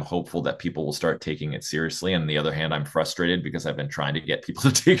hand, I'm hopeful that people will start taking it seriously. And on the other hand, I'm frustrated because I've been trying to get people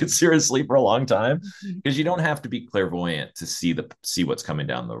to take it seriously for a long time, because you don't have to be clairvoyant to see what's coming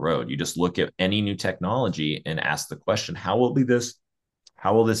down the road. You just look at any new technology and ask the question, how will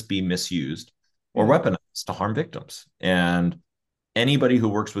this be misused or weaponized to harm victims? And anybody who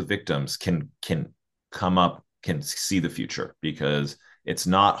works with victims can see the future, because it's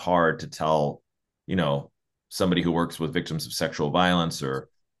not hard to tell, somebody who works with victims of sexual violence or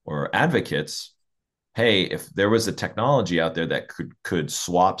advocates, hey, if there was a technology out there that could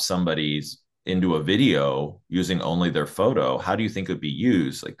swap somebody's into a video using only their photo, how do you think it would be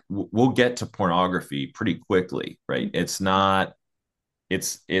used? Like we'll get to pornography pretty quickly, right? It's not,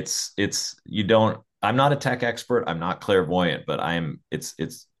 it's you don't, I'm not a tech expert, I'm not clairvoyant, but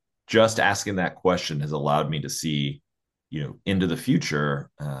it's just asking that question has allowed me to see, into the future.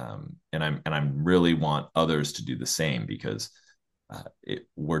 And I'm really want others to do the same because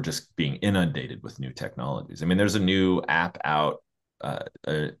we're just being inundated with new technologies. I mean, there's a new app out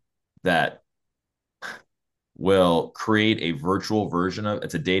that will create a virtual version of,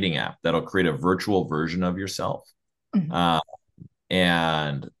 it's a dating app that'll create a virtual version of yourself. Mhm.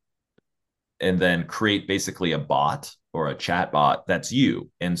 And then create basically a bot or a chat bot that's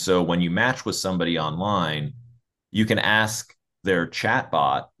you. And so when you match with somebody online, you can ask their chat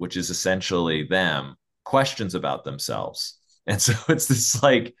bot, which is essentially them, questions about themselves. And so it's this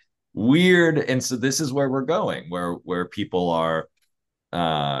like weird. And so this is where we're going, where people are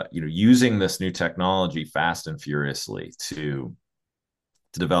using this new technology fast and furiously to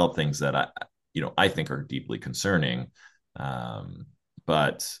develop things that I think are deeply concerning.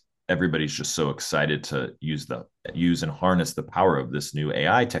 But everybody's just so excited to use and harness the power of this new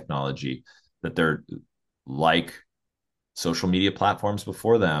AI technology that they're like social media platforms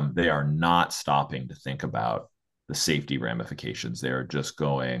before them. They are not stopping to think about the safety ramifications. They're just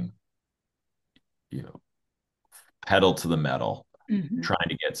going, pedal to the metal, Mhm. trying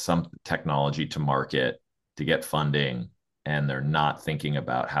to get some technology to market, to get funding, and they're not thinking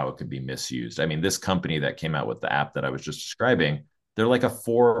about how it could be misused. I mean, this company that came out with the app that I was just describing, they're like a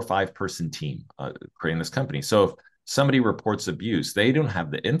 4 or 5 person team creating this company. So if somebody reports abuse, they don't have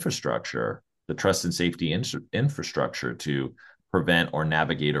the infrastructure, the trust and safety infrastructure to prevent or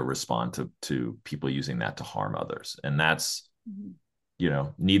navigate or respond to people using that to harm others. And that's, Mhm.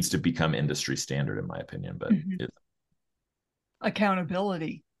 needs to become industry standard, in my opinion. But Mhm.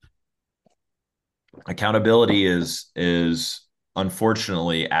 Accountability. accountability is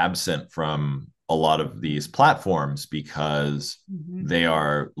unfortunately absent from a lot of these platforms because Mhm. they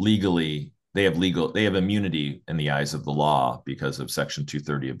have immunity in the eyes of the law because of Section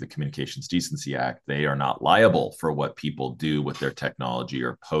 230 of the Communications Decency Act. They are not liable for what people do with their technology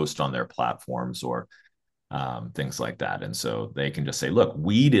or post on their platforms or things like that. And so they can just say, look,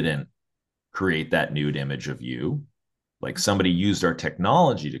 we didn't create that nude image of you. Like somebody used our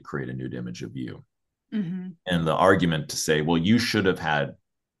technology to create a nude image of you. Mhm. And the argument to say, well, you should have had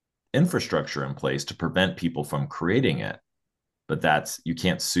infrastructure in place to prevent people from creating it, but you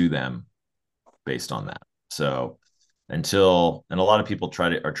can't sue them based on that. So and a lot of people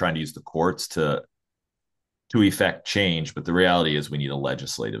are trying to use the courts to effect change, but the reality is we need a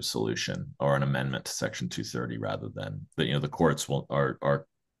legislative solution or an amendment to Section 230 rather than the courts are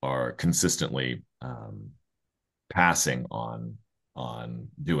consistently passing on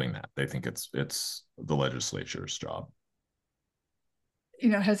doing that. They think it's the legislature's job.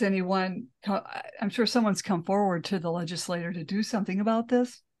 Has anyone, I'm sure someone's come forward to the legislator to do something about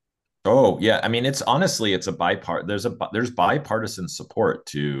this. Oh yeah, I mean it's a there's bipartisan support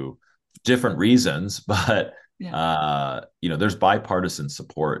to different reasons, but Yeah. there's bipartisan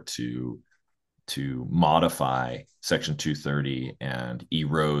support to modify Section 230 and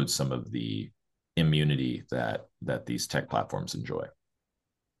erode some of the immunity that these tech platforms enjoy.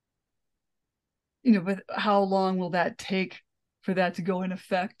 But how long will that take for that to go in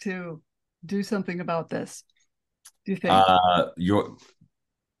effect to do something about this, do you think? Your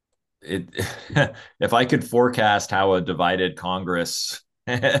it If I could forecast how a divided Congress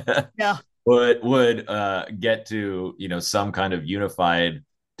Yeah. would get to some kind of unified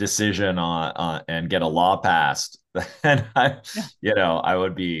decision on and get a law passed, then Yeah. I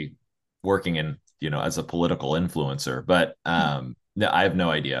would be working in as a political influencer. But no, I have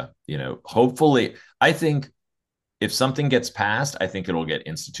no idea. Hopefully, I think if something gets passed, I think it'll get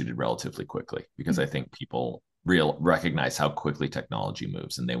instituted relatively quickly because I think people recognize how quickly technology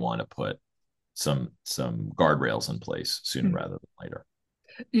moves and they want to put some guardrails in place sooner rather than later.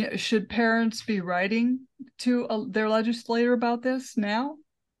 Yeah. Should parents be writing to their legislator about this now?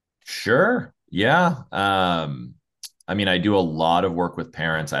 Sure. Yeah. I mean, I do a lot of work with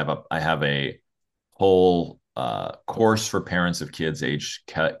parents. I have a whole course for parents of kids aged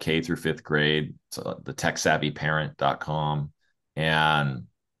K through fifth grade. So the techsavvyparent.com. And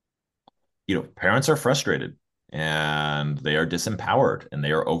parents are frustrated and they are disempowered and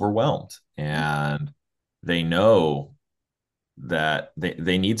they are overwhelmed and they know that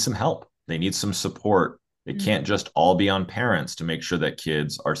they need some help. They need some support. It can't just all be on parents to make sure that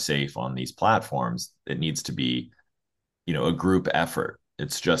kids are safe on these platforms. It needs to be, a group effort.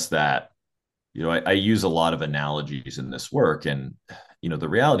 It's just that, I use a lot of analogies in this work. And, the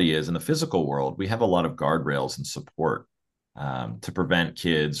reality is in the physical world, we have a lot of guardrails and support to prevent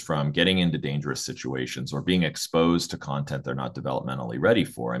kids from getting into dangerous situations or being exposed to content they're not developmentally ready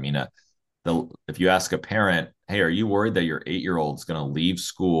for. I mean, if you ask a parent, hey, are you worried that your 8-year-old is going to leave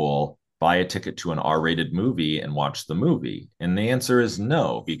school, buy a ticket to an R-rated movie and watch the movie? And the answer is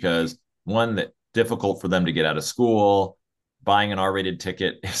no, because one, that difficult for them to get out of school. Buying an R-rated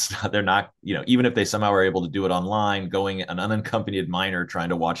ticket is not, they're not, even if they somehow are able to do it online, going an unaccompanied minor trying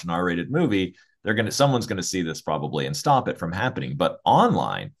to watch an R-rated movie, someone's going to see this probably and stop it from happening. But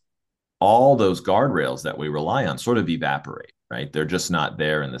online, all those guardrails that we rely on sort of evaporate, right? They're just not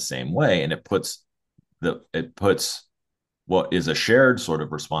there in the same way. And it puts what is a shared sort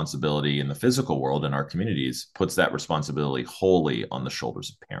of responsibility in the physical world in our communities, puts that responsibility wholly on the shoulders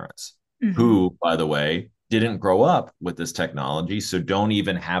of parents, who, by the way, didn't grow up with this technology, so don't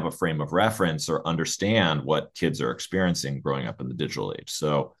even have a frame of reference or understand what kids are experiencing growing up in the digital age.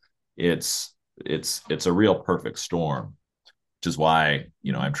 So it's a real perfect storm, which is why,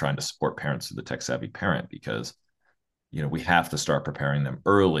 I'm trying to support parents through the Tech Savvy Parent, because, we have to start preparing them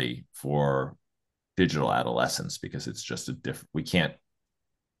early for digital adolescence, because it's just we can't,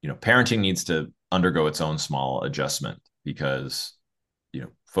 parenting needs to undergo its own small adjustment, because,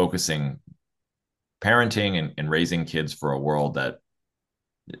 focusing parenting and raising kids for a world that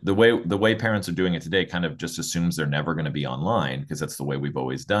the way parents are doing it today kind of just assumes they're never going to be online, because that's the way we've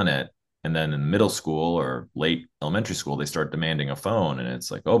always done it. And then in middle school or late elementary school, they start demanding a phone, and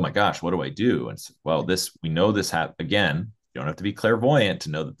it's like, oh my gosh, what do I do? And it's, well, we know this again. You don't have to be clairvoyant to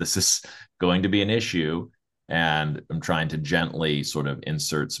know that this is going to be an issue. And I'm trying to gently sort of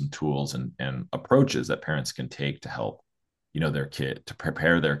insert some tools and approaches that parents can take to help, their kid, to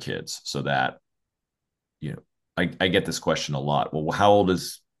prepare their kids so that, I get this question a lot. Well,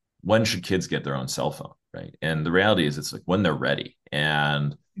 when should kids get their own cell phone? Right. And the reality is it's like when they're ready,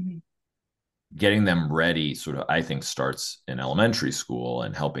 and getting them ready sort of, I think, starts in elementary school,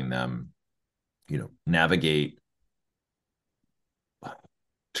 and helping them, navigate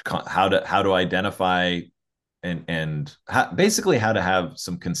how to identify and basically how to have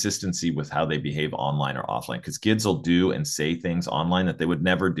some consistency with how they behave online or offline, because kids will do and say things online that they would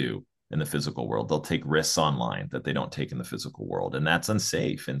never do in the physical world. They'll take risks online that they don't take in the physical world, and that's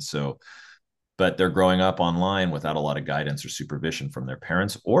unsafe. And so, but they're growing up online without a lot of guidance or supervision from their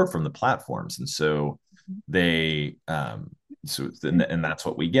parents or from the platforms. And so and that's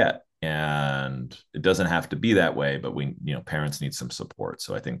what we get. And it doesn't have to be that way, but parents need some support.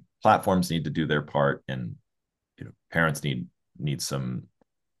 So I think platforms need to do their part, and, parents need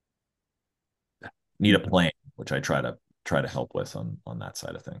a plan, which I try to help with on that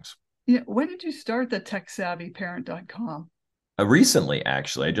side of things. Yeah. When did you start the techsavvyparent.com? Recently,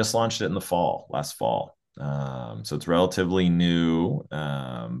 actually, I just launched it in last fall. So it's relatively new,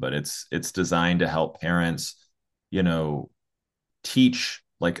 but it's designed to help parents, teach.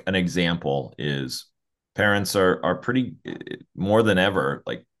 Like an example is, parents are pretty, more than ever,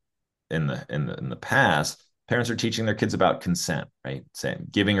 like in the past, parents are teaching their kids about consent, right? Saying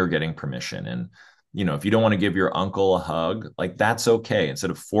giving or getting permission. And, if you don't want to give your uncle a hug, like that's okay,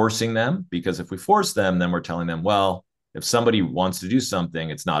 instead of forcing them, because if we force them, then we're telling them, well, if somebody wants to do something,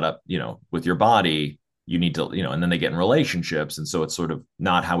 it's not up, with your body, you need to, and then they get in relationships. And so it's sort of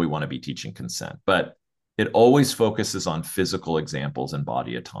not how we want to be teaching consent. But it always focuses on physical examples and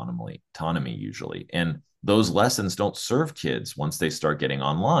body autonomy usually. And those lessons don't serve kids once they start getting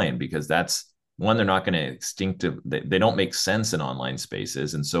online, because that's one, they're not going to they don't make sense in online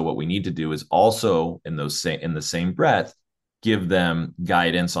spaces. And so what we need to do is also in the same breath, give them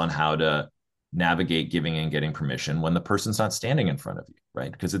guidance on how to navigate giving and getting permission when the person's not standing in front of you,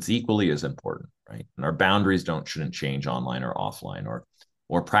 right? Because it's equally as important, right? And our boundaries shouldn't change online or offline,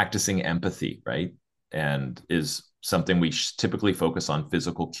 or practicing empathy, right? And is something we typically focus on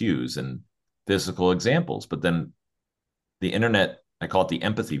physical cues and physical examples. But then the internet, I call it the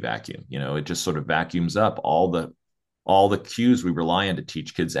empathy vacuum. It just sort of vacuums up all the cues we rely on to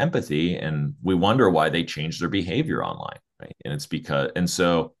teach kids empathy, and we wonder why they change their behavior online, right? And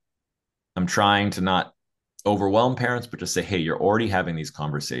so I'm trying to not overwhelm parents, but just say, hey, you're already having these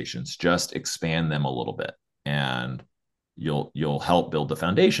conversations, just expand them a little bit, and you'll help build the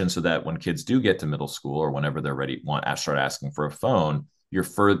foundation so that when kids do get to middle school or whenever they're ready, start asking for a phone,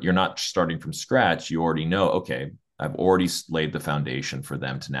 you're not starting from scratch. You already know, okay, I've already laid the foundation for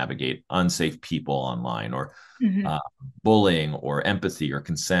them to navigate unsafe people online, or Mm-hmm. uh, bullying, or empathy, or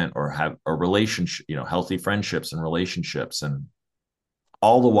consent, or have a relationship, healthy friendships and relationships, and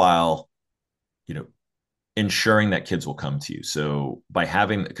all the while, you know, ensuring that kids will come to you. So by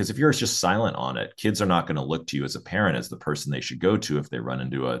having, because if you're just silent on it, kids are not going to look to you as a parent as the person they should go to if they run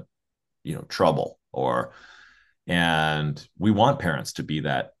into a, trouble. Or And we want parents to be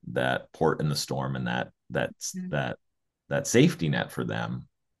that port in the storm, and that safety net for them.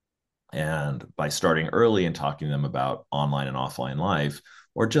 And by starting early and talking to them about online and offline life,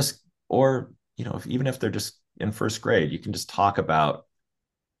 or just, or even if they're just in first grade, you can just talk about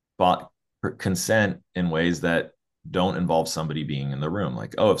consent in ways that don't involve somebody being in the room.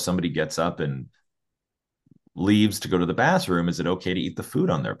 Like, oh, if somebody gets up and leaves to go to the bathroom, is it okay to eat the food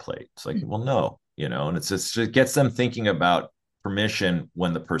on their plate? It's like, well, no, and it's just, it gets them thinking about permission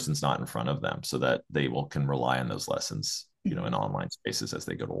when the person's not in front of them, so that they can rely on those lessons, in online spaces as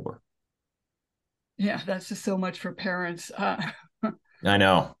they get older. Yeah, that's just so much for parents. I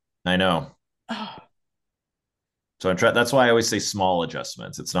know, I know. Oh, So that's why I always say small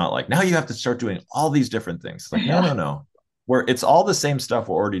adjustments. It's not like now you have to start doing all these different things. It's like, no, yeah. no, no. It's all the same stuff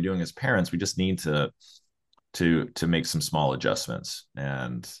we're already doing as parents. We just need to make some small adjustments.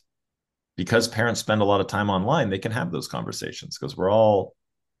 And because parents spend a lot of time online, they can have those conversations, because we're all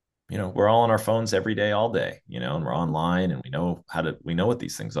on our phones every day, all day, and we're online, and we know what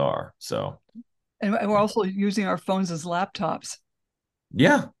these things are. So And we're also using our phones as laptops.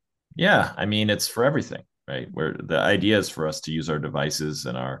 yeah, yeah. I mean, it's for everything, right? Where the idea is for us to use our devices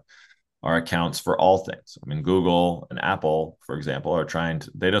and our accounts for all things. I mean, Google and Apple, for example,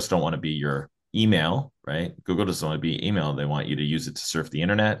 they just don't want to be your email, right? Google doesn't want to be email. They want you to use it to surf the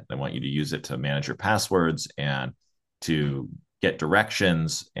internet. They want you to use it to manage your passwords and to get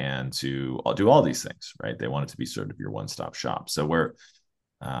directions and to do all these things, right? They want it to be sort of your one-stop shop. So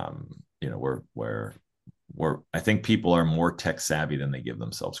I think people are more tech savvy than they give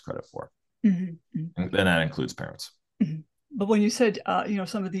themselves credit for. Mm-hmm. And then that includes parents. Mm-hmm. But when you said,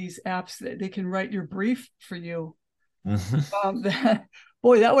 some of these apps, they can write your brief for you. Mm-hmm.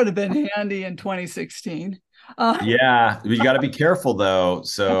 Boy, that would have been handy in 2016. Uh, Yeah, you got to be careful though.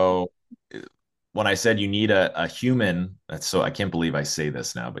 So when I said you need a human, I can't believe I say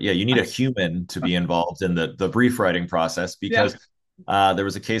this now, but yeah, you need a human to be involved in the brief writing process, yeah. because there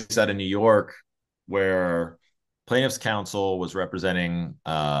was a case out in New York where plaintiff's counsel was representing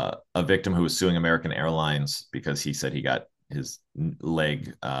a victim who was suing American Airlines because he said he got his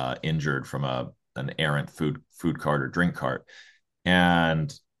leg injured from an errant food cart or drink cart,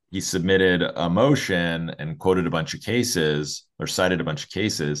 and he submitted a motion and quoted a bunch of cases, or cited a bunch of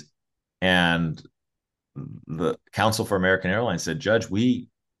cases, and the counsel for American Airlines said, Judge, we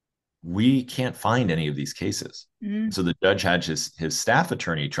can't find any of these cases. Mm-hmm. So the judge had his staff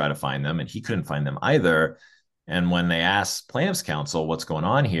attorney try to find them, and he couldn't find them either. And when they asked plaintiff's counsel what's going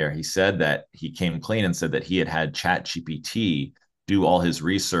on here, he said that he came clean and said that he had Chat GPT do all his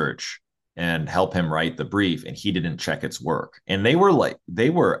research and help him write the brief, and he didn't check its work. And they looked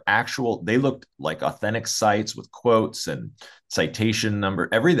like authentic sites with quotes and citation number,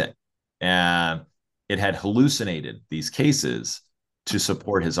 everything. And it had hallucinated these cases to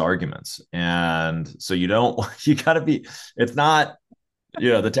support his arguments. And so you got to be, it's not,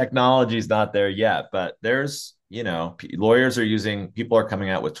 the technology is not there yet, but there's, people are coming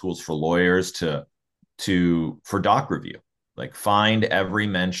out with tools for lawyers for doc review, like find every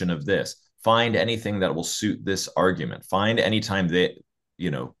mention of this, find anything that will suit this argument, find anytime they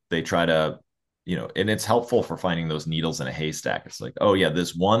try to, and it's helpful for finding those needles in a haystack. It's like, oh yeah,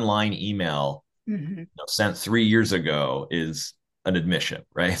 this one line email Mm-hmm. sent 3 years ago is an admission,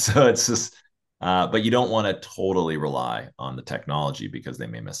 right? So it's just, but you don't want to totally rely on the technology because they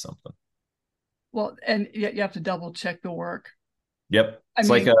may miss something. Well, and yet you have to double check the work. Yep. I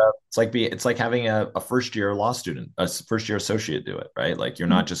mean, It's like having a first year law student, a first year associate do it, right? Like you're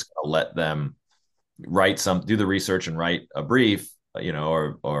mm-hmm. not just going to let them do the research and write a brief,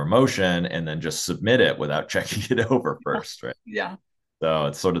 or a motion, and then just submit it without checking it over first, right? Yeah. So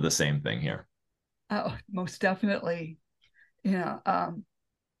it's sort of the same thing here. Oh, most definitely. Yeah.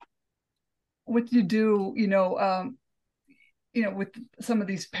 What do you do, with some of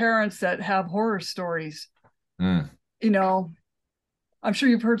these parents that have horror stories? Mm. You know, I'm sure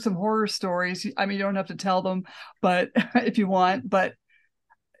you've heard some horror stories. I mean, you don't have to tell them, but if you want, but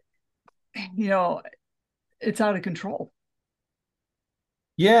you know, it's out of control.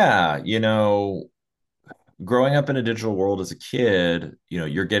 Yeah, growing up in a digital world as a kid,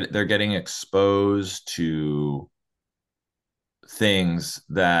 they're getting exposed to things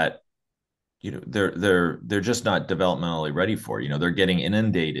that they're just not developmentally ready for. They're getting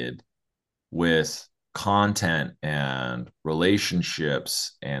inundated with content and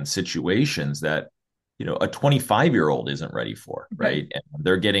relationships and situations that a 25-year-old isn't ready for, Right. right? And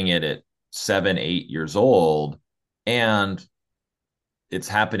they're getting it at 7, 8 years old, and it's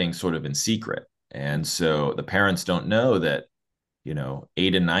happening sort of in secret. And so the parents don't know that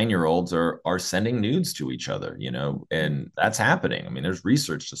 8 and 9-year-olds are sending nudes to each other, and that's happening. I mean, there's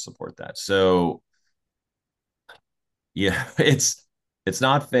research to support that. So yeah, it's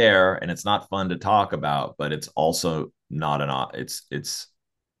not fair and it's not fun to talk about, but it's also not it's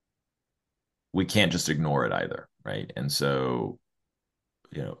we can't just ignore it either, right? And so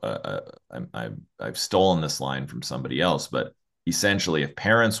I've stolen this line from somebody else, but essentially, if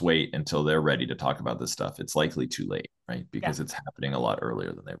parents wait until they're ready to talk about this stuff, it's likely too late, right? Yeah. Because it's happening a lot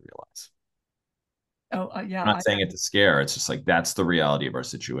earlier than they realize. Oh, I'm yeah. not saying it to scare. It's just like that's the reality of our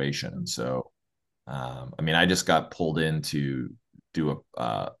situation. And so, I mean, I just got pulled in to do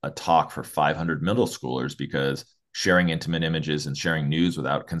a talk for 500 middle schoolers because sharing intimate images and sharing news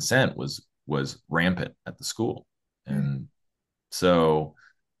without consent was rampant at the school. And so,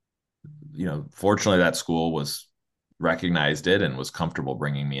 fortunately, that school was recognized it and was comfortable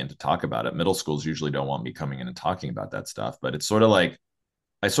bringing me in to talk about it. Middle schools usually don't want me coming in and talking about that stuff, but it's sort of like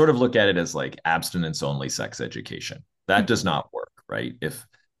I sort of look at it as like abstinence only sex education. That does not work, right? If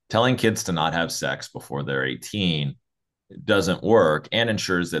telling kids to not have sex before they're 18 doesn't work and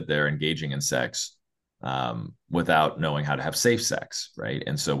ensures that they're engaging in sex without knowing how to have safe sex, right?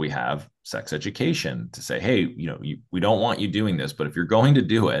 And so we have sex education to say, hey, we don't want you doing this, but if you're going to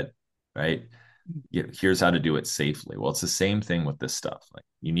do it, right, here's how to do it safely. Well, it's the same thing with this stuff. Like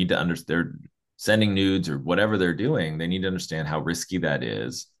you need to understand they're sending nudes or whatever they're doing. They need to understand how risky that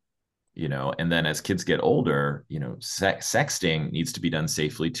is, and then as kids get older, sexting needs to be done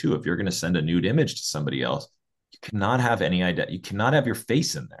safely too. If you're going to send a nude image to somebody else, you cannot have any idea. You cannot have your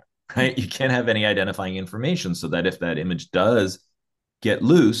face in there, right? You can't have any identifying information so that if that image does get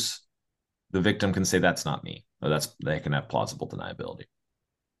loose, the victim can say that's not me, or they can have plausible deniability.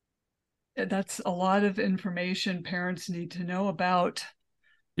 That's a lot of information parents need to know about.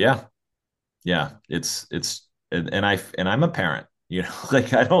 Yeah, yeah, and I'm a parent,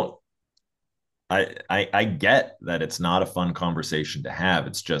 like I get that it's not a fun conversation to have.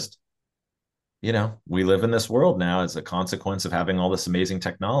 It's just, we live in this world now as a consequence of having all this amazing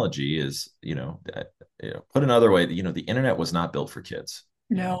technology is, put another way, the internet was not built for kids,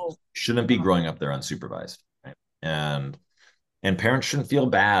 No. shouldn't be growing up there unsupervised, right? And parents shouldn't feel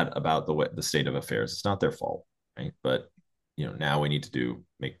bad about the state of affairs. It's not their fault, right? But now we need to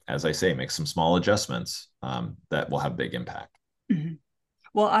as I say, make some small adjustments that will have big impact. Mm-hmm.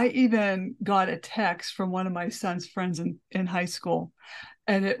 Well, I even got a text from one of my son's friends in high school,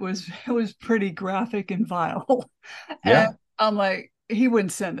 and it was pretty graphic and vile. And Yeah, I'm like, he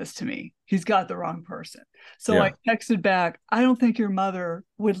wouldn't send this to me. He's got the wrong person. So I yeah, texted back, I don't think your mother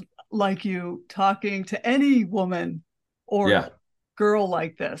would like you talking to any woman or yeah, girl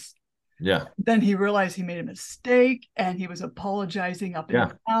like this. yeah, Then he realized he made a mistake and he was apologizing up and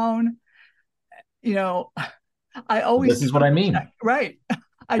yeah. down. You know, I But always this is what I mean. right.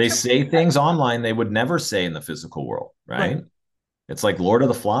 I They triple say check. things online they would never say in the physical world, Right. right? It's like Lord of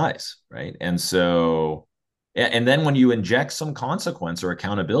the Flies, right? And so, and then when you inject some consequence or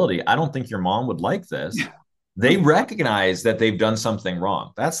accountability, I don't think your mom would like this. They recognize that they've done something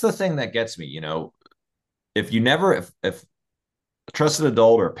wrong. That's the thing that gets me. If you never, if a trusted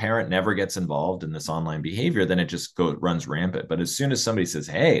adult or a parent never gets involved in this online behavior, then it just runs rampant. But as soon as somebody says,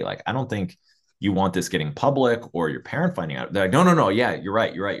 "Hey, like I don't think you want this getting public," or your parent finding out, they're like, "No, no, no, yeah, you're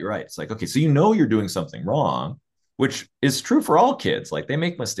right, you're right, you're right." It's like, okay, so you're doing something wrong, which is true for all kids. Like they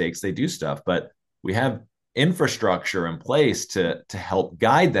make mistakes, they do stuff, but we have infrastructure in place to help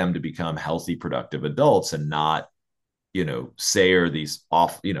guide them to become healthy, productive adults and not, say or these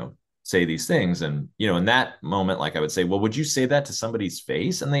off, say these things. And, in that moment, like I would say, well, would you say that to somebody's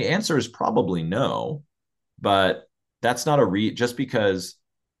face? And the answer is probably no, but that's not just because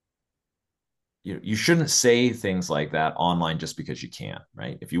you shouldn't say things like that online just because you can,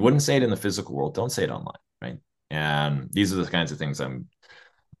 right? If you wouldn't say it in the physical world, don't say it online, right? And these are the kinds of things I'm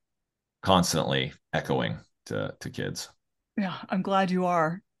constantly echoing to kids. Yeah, I'm glad you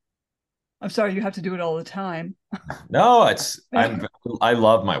are. I'm sorry you have to do it all the time. No, I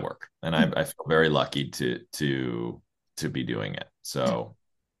love my work, and I feel very lucky to be doing it. So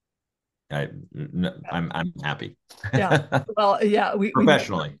I I'm happy Yeah. Well, yeah,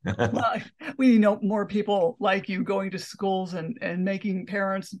 professionally. well, we know more people like you going to schools and making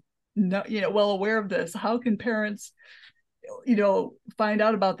parents know, well aware of this. How can parents find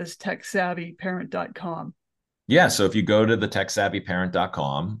out about this techsavvyparent.com? Yeah. So if you go to the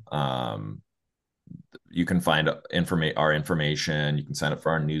techsavvyparent.com, you can find our information. You can sign up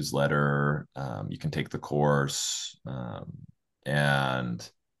for our newsletter. You can take the course. And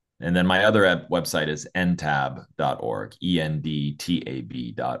then my other website is endtab.org, endtab.org.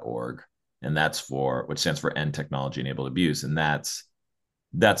 And which stands for End Technology Enabled Abuse. And that's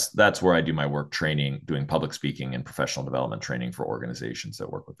where I do my work doing public speaking and professional development training for organizations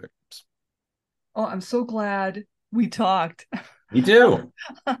that work with victims. Oh, I'm so glad we talked. Me too.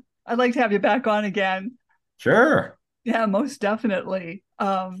 I'd like to have you back on again. Sure. Yeah, most definitely.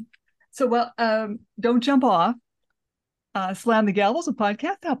 Don't jump off. Slam the Gavels, a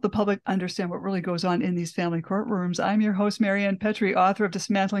podcast to help the public understand what really goes on in these family courtrooms. I'm your host, Marianne Petrie, author of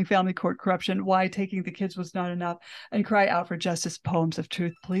Dismantling Family Court Corruption, Why Taking the Kids Was Not Enough, and Cry Out for Justice, Poems of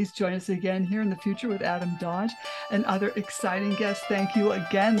Truth. Please join us again here in the future with Adam Dodge and other exciting guests. Thank you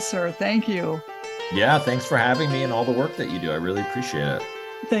again, sir. Thank you. Yeah, thanks for having me and all the work that you do. I really appreciate it.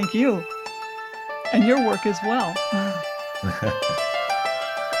 Thank you. And your work as well.